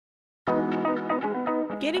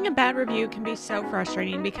Getting a bad review can be so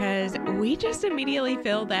frustrating because we just immediately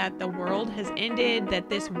feel that the world has ended,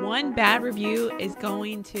 that this one bad review is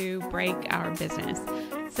going to break our business.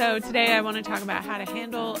 So today I want to talk about how to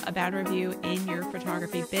handle a bad review in your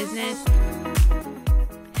photography business.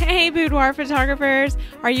 Hey boudoir photographers,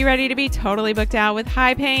 are you ready to be totally booked out with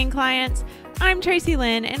high-paying clients? I'm Tracy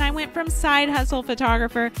Lynn, and I went from side hustle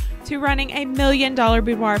photographer to running $1 million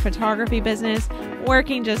boudoir photography business,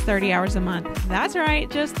 working just 30 hours a month. That's right,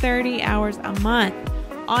 just 30 hours a month.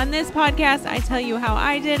 On this podcast, I tell you how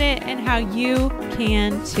I did it and how you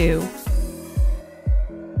can too.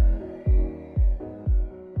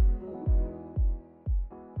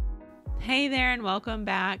 Hey there and welcome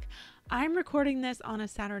back. I'm recording this on a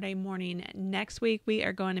Saturday morning. Next week, we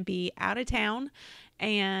are going to be out of town,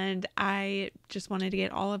 and I just wanted to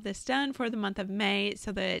get all of this done for the month of May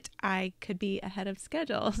so that I could be ahead of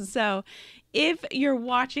schedule. So if you're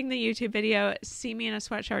watching the YouTube video, see me in a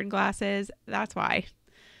sweatshirt and glasses, that's why.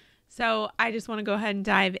 So I just want to go ahead and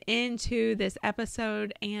dive into this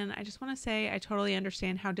episode, and I just want to say I totally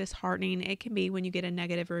understand how disheartening it can be when you get a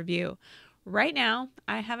negative review. Right now,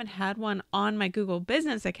 I haven't had one on my Google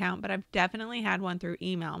business account, but I've definitely had one through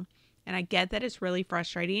email. And I get that it's really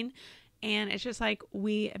frustrating. And it's just like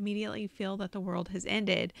we immediately feel that the world has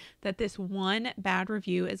ended, that this one bad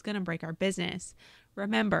review is going to break our business.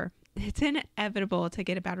 Remember, it's inevitable to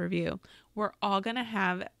get a bad review. We're all going to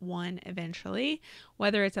have one eventually,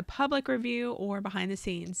 whether it's a public review or behind the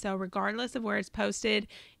scenes. So regardless of where it's posted,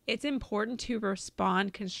 it's important to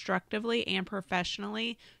respond constructively and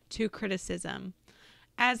professionally to criticism.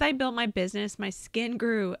 As I built my business, my skin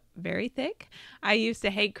grew very thick. I used to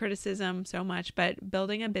hate criticism so much, but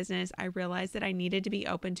building a business, I realized that I needed to be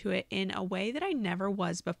open to it in a way that I never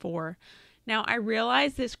was before. Now, I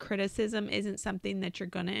realize this criticism isn't something that you're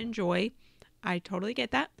going to enjoy. I totally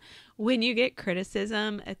get that. When you get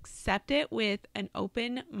criticism, accept it with an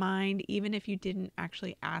open mind, even if you didn't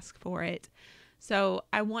actually ask for it. So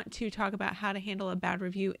I want to talk about how to handle a bad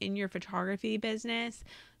review in your photography business.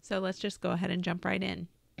 So let's just go ahead and jump right in.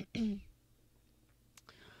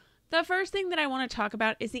 The first thing that I want to talk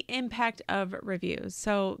about is the impact of reviews.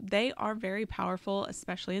 So they are very powerful,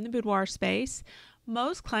 especially in the boudoir space.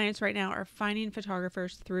 Most clients right now are finding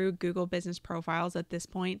photographers through Google business profiles at this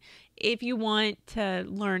point. If you want to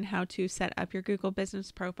learn how to set up your Google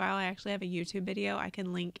business profile, I actually have a YouTube video I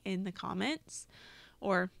can link in the comments,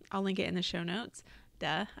 or I'll link it in the show notes.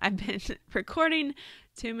 Duh. I've been recording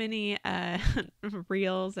too many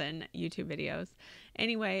reels and YouTube videos.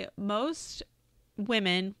 Anyway, most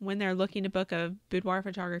women, when they're looking to book a boudoir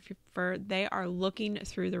photographer, they are looking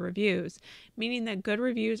through the reviews, meaning that good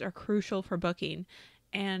reviews are crucial for booking.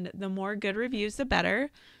 And the more good reviews, the better.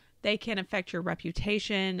 They can affect your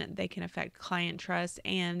reputation, they can affect client trust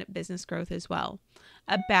and business growth as well.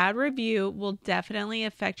 A bad review will definitely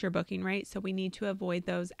affect your booking rate, so we need to avoid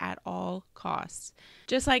those at all costs.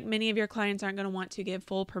 Just like many of your clients aren't going to want to give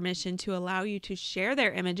full permission to allow you to share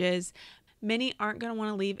their images, many aren't going to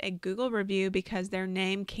want to leave a Google review because their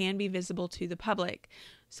name can be visible to the public.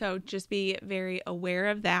 So just be very aware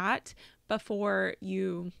of that before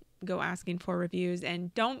you go asking for reviews,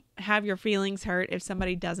 and don't have your feelings hurt if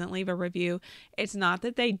somebody doesn't leave a review. It's not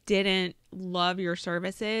that they didn't love your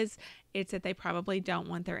services, it's that they probably don't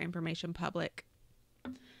want their information public.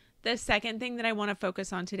 The second thing that I want to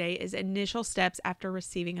focus on today is initial steps after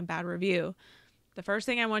receiving a bad review. The first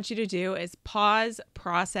thing I want you to do is pause,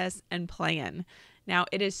 process, and plan. Now,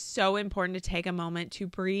 it is so important to take a moment to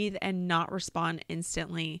breathe and not respond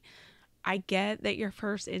instantly. I get that your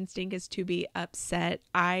first instinct is to be upset.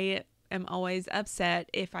 I am always upset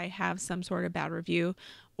if I have some sort of bad review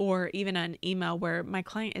or even an email where my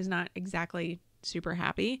client is not exactly super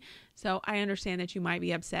happy. So I understand that you might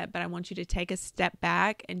be upset, but I want you to take a step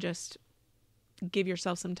back and just give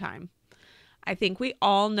yourself some time. I think we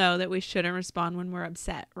all know that we shouldn't respond when we're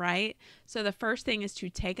upset, right? So the first thing is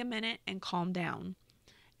to take a minute and calm down.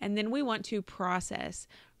 And then we want to process.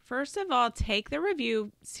 First of all, take the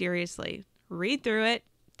review seriously. Read through it.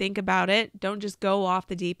 Think about it. Don't just go off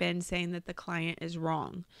the deep end saying that the client is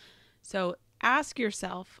wrong. So ask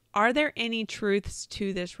yourself, are there any truths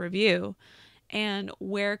to this review? And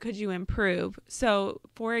where could you improve? So,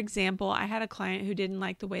 for example, I had a client who didn't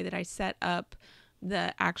like the way that I set up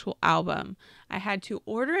the actual album. I had to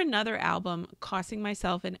order another album, costing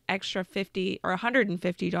myself an extra $50 or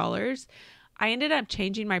 $150. I ended up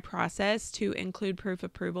changing my process to include proof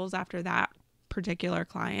approvals after that particular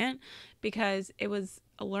client because it was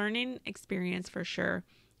a learning experience for sure.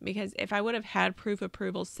 Because if I would have had proof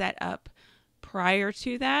approvals set up prior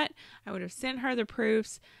to that, I would have sent her the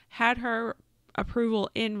proofs, had her approval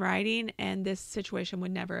in writing, and this situation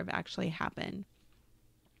would never have actually happened.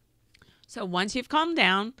 So once you've calmed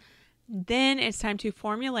down, then it's time to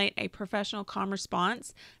formulate a professional, calm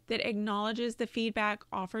response that acknowledges the feedback,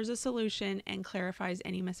 offers a solution, and clarifies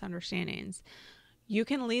any misunderstandings. You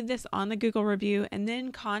can leave this on the Google review and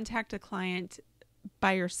then contact a client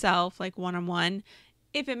by yourself, like one-on-one,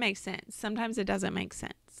 if it makes sense. Sometimes it doesn't make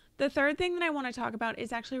sense. The third thing that I want to talk about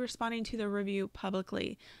is actually responding to the review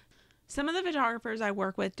publicly. Some of the photographers I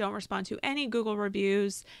work with don't respond to any Google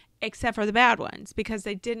reviews except for the bad ones because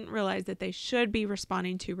they didn't realize that they should be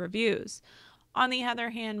responding to reviews. On the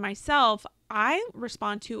other hand, myself, I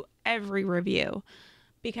respond to every review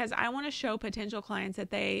because I want to show potential clients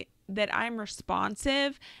that I'm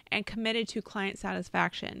responsive and committed to client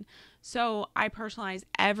satisfaction. So I personalize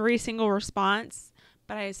every single response,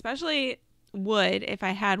 but I especially would, if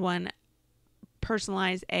I had one,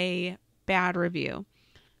 personalize a bad review.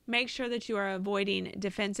 Make sure that you are avoiding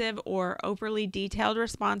defensive or overly detailed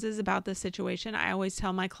responses about the situation. I always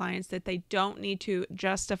tell my clients that they don't need to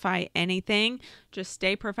justify anything. Just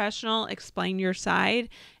stay professional, explain your side,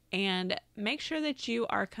 and make sure that you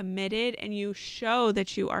are committed and you show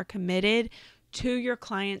that you are committed to your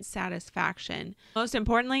client's satisfaction. Most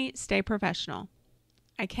importantly, stay professional.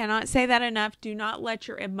 I cannot say that enough. Do not let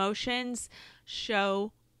your emotions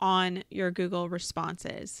show on your Google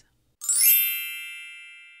responses.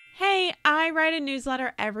 Hey, I write a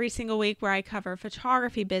newsletter every single week where I cover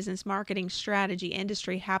photography, business, marketing, strategy,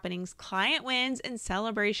 industry happenings, client wins, and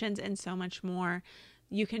celebrations, and so much more.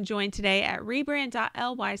 You can join today at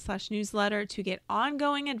rebrand.ly/newsletter to get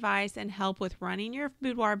ongoing advice and help with running your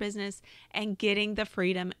boudoir business and getting the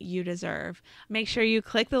freedom you deserve. Make sure you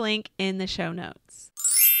click the link in the show notes.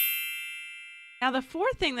 Now, the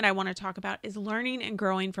fourth thing that I want to talk about is learning and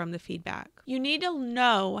growing from the feedback. You need to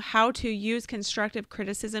know how to use constructive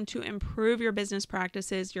criticism to improve your business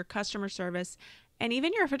practices, your customer service, and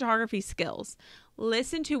even your photography skills.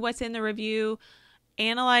 Listen to what's in the review,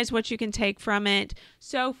 analyze what you can take from it.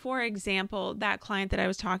 So, for example, that client that I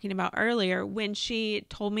was talking about earlier, when she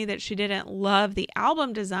told me that she didn't love the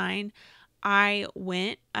album design, I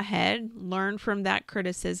went ahead, learned from that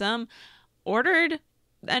criticism, ordered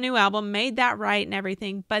a new album, made that right and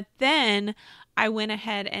everything. But then I went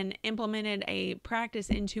ahead and implemented a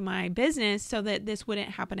practice into my business so that this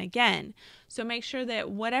wouldn't happen again. So make sure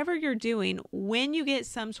that whatever you're doing, when you get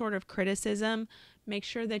some sort of criticism, make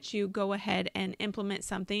sure that you go ahead and implement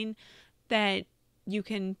something that you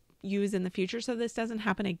can use in the future so this doesn't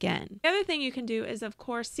happen again. The other thing you can do is, of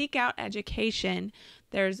course, seek out education.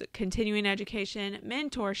 There's continuing education,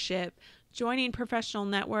 mentorship, joining professional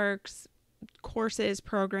networks, courses,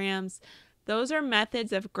 programs. Those are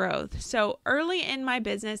methods of growth. So early in my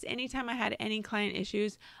business, anytime I had any client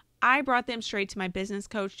issues, I brought them straight to my business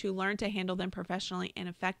coach to learn to handle them professionally and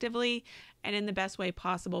effectively and in the best way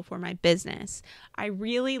possible for my business. I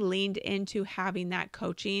really leaned into having that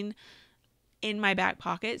coaching in my back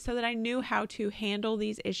pocket so that I knew how to handle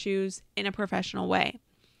these issues in a professional way.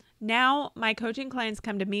 Now, my coaching clients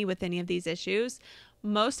come to me with any of these issues.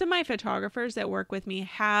 Most of my photographers that work with me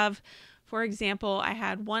have, for example, I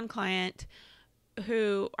had one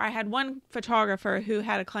photographer who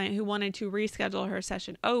had a client who wanted to reschedule her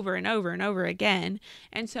session over and over and over again.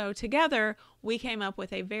 And so together we came up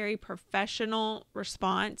with a very professional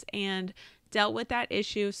response and dealt with that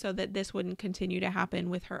issue so that this wouldn't continue to happen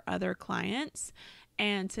with her other clients.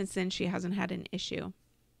 And since then, she hasn't had an issue.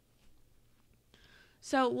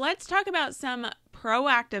 So let's talk about some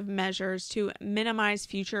proactive measures to minimize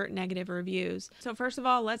future negative reviews. So first of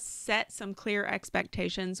all, let's set some clear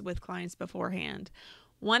expectations with clients beforehand.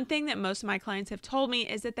 One thing that most of my clients have told me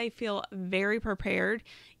is that they feel very prepared,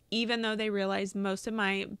 even though they realize most of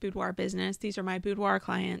my boudoir business, these are my boudoir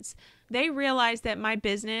clients, they realize that my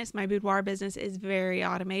boudoir business is very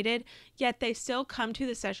automated, yet they still come to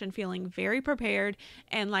the session feeling very prepared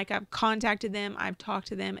and like I've contacted them, I've talked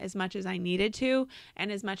to them as much as I needed to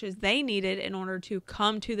and as much as they needed in order to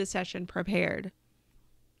come to the session prepared.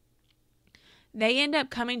 They end up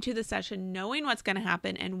coming to the session knowing what's going to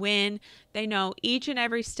happen and when. They know each and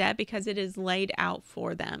every step because it is laid out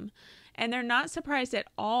for them. And they're not surprised at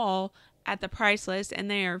all at the price list,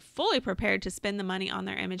 and they are fully prepared to spend the money on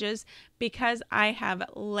their images because I have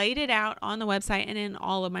laid it out on the website and in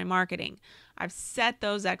all of my marketing. I've set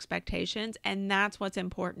those expectations, and that's what's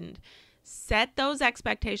important. Set those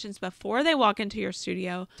expectations before they walk into your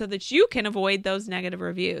studio so that you can avoid those negative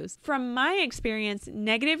reviews. From my experience,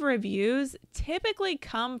 negative reviews typically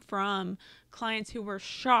come from clients who were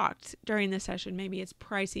shocked during the session. Maybe it's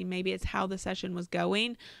pricing, maybe it's how the session was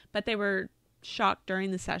going, but they were shocked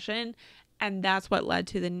during the session. And that's what led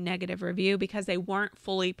to the negative review, because they weren't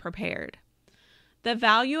fully prepared. The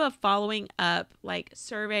value of following up, like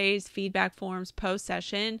surveys, feedback forms,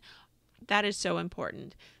 post-session, that is so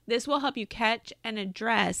important. This will help you catch and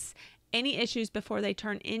address any issues before they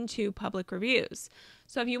turn into public reviews.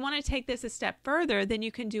 So if you want to take this a step further, then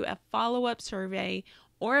you can do a follow-up survey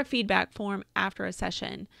or a feedback form after a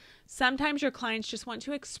session. Sometimes your clients just want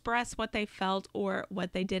to express what they felt or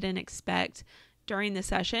what they didn't expect during the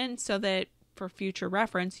session, so that for future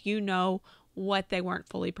reference, you know what they weren't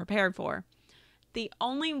fully prepared for. The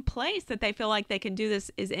only place that they feel like they can do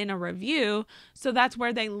this is in a review, so that's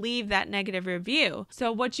where they leave that negative review.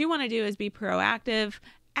 So what you want to do is be proactive.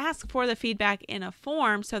 Ask for the feedback in a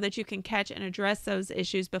form so that you can catch and address those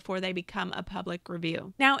issues before they become a public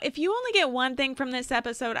review. Now, if you only get one thing from this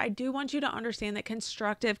episode, I do want you to understand that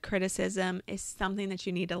constructive criticism is something that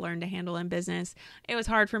you need to learn to handle in business. It was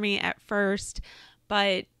hard for me at first,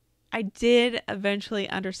 but I did eventually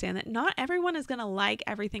understand that not everyone is going to like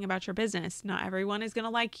everything about your business. Not everyone is going to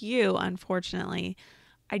like you, unfortunately.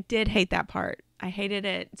 I did hate that part. I hated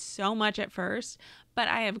it so much at first, but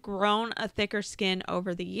I have grown a thicker skin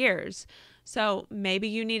over the years. So maybe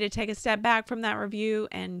you need to take a step back from that review,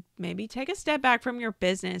 and maybe take a step back from your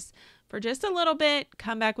business for just a little bit,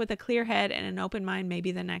 come back with a clear head and an open mind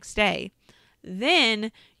maybe the next day.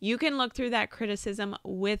 Then you can look through that criticism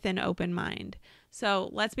with an open mind. So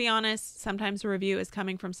let's be honest, sometimes a review is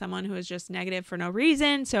coming from someone who is just negative for no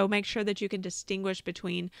reason. So make sure that you can distinguish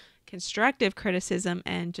between constructive criticism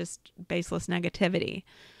and just baseless negativity.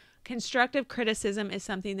 Constructive criticism is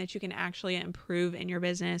something that you can actually improve in your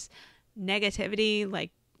business. Negativity,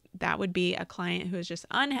 like that would be a client who is just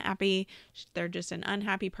unhappy. They're just an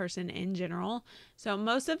unhappy person in general. So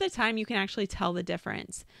most of the time you can actually tell the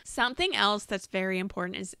difference. Something else that's very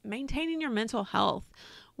important is maintaining your mental health.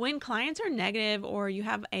 When clients are negative or you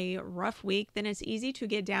have a rough week, then it's easy to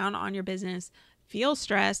get down on your business, feel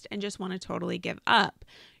stressed, and just want to totally give up.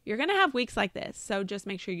 You're going to have weeks like this. So just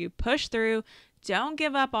make sure you push through. Don't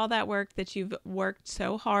give up all that work that you've worked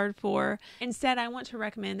so hard for. Instead, I want to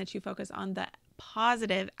recommend that you focus on the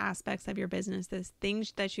positive aspects of your business, the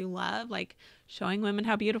things that you love, like showing women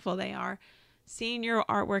how beautiful they are, seeing your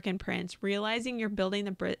artwork in prints, realizing you're building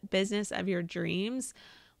the business of your dreams.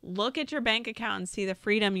 Look at your bank account and see the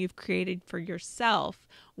freedom you've created for yourself.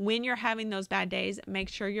 When you're having those bad days, make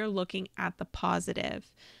sure you're looking at the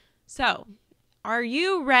positive. So, are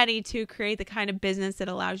you ready to create the kind of business that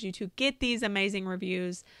allows you to get these amazing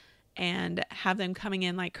reviews and have them coming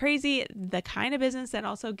in like crazy? The kind of business that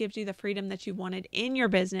also gives you the freedom that you wanted in your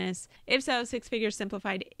business? If so, Six Figures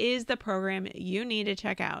Simplified is the program you need to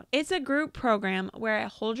check out. It's a group program where I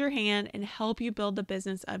hold your hand and help you build the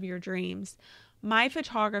business of your dreams. My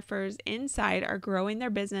photographers inside are growing their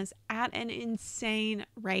business at an insane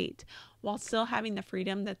rate while still having the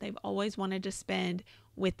freedom that they've always wanted to spend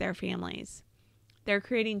with their families. They're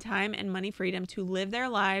creating time and money freedom to live their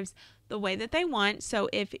lives the way that they want. So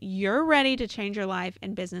if you're ready to change your life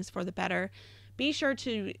and business for the better, be sure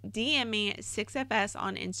to DM me 6FS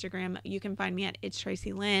on Instagram. You can find me at It's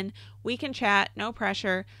Tracy Lynn. We can chat, no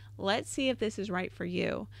pressure. Let's see if this is right for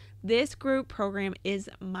you. This group program is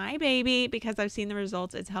my baby because I've seen the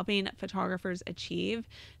results it's helping photographers achieve.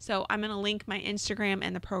 So I'm going to link my Instagram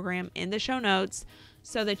and the program in the show notes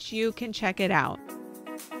so that you can check it out.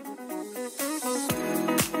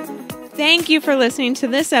 Thank you for listening to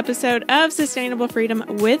this episode of Sustainable Freedom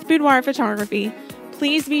with Boudoir Photography.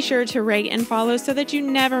 Please be sure to rate and follow so that you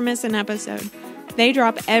never miss an episode. They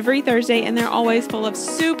drop every Thursday and they're always full of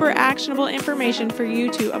super actionable information for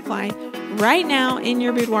you to apply right now in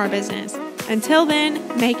your boudoir business. Until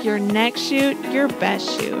then, make your next shoot your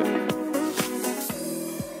best shoot.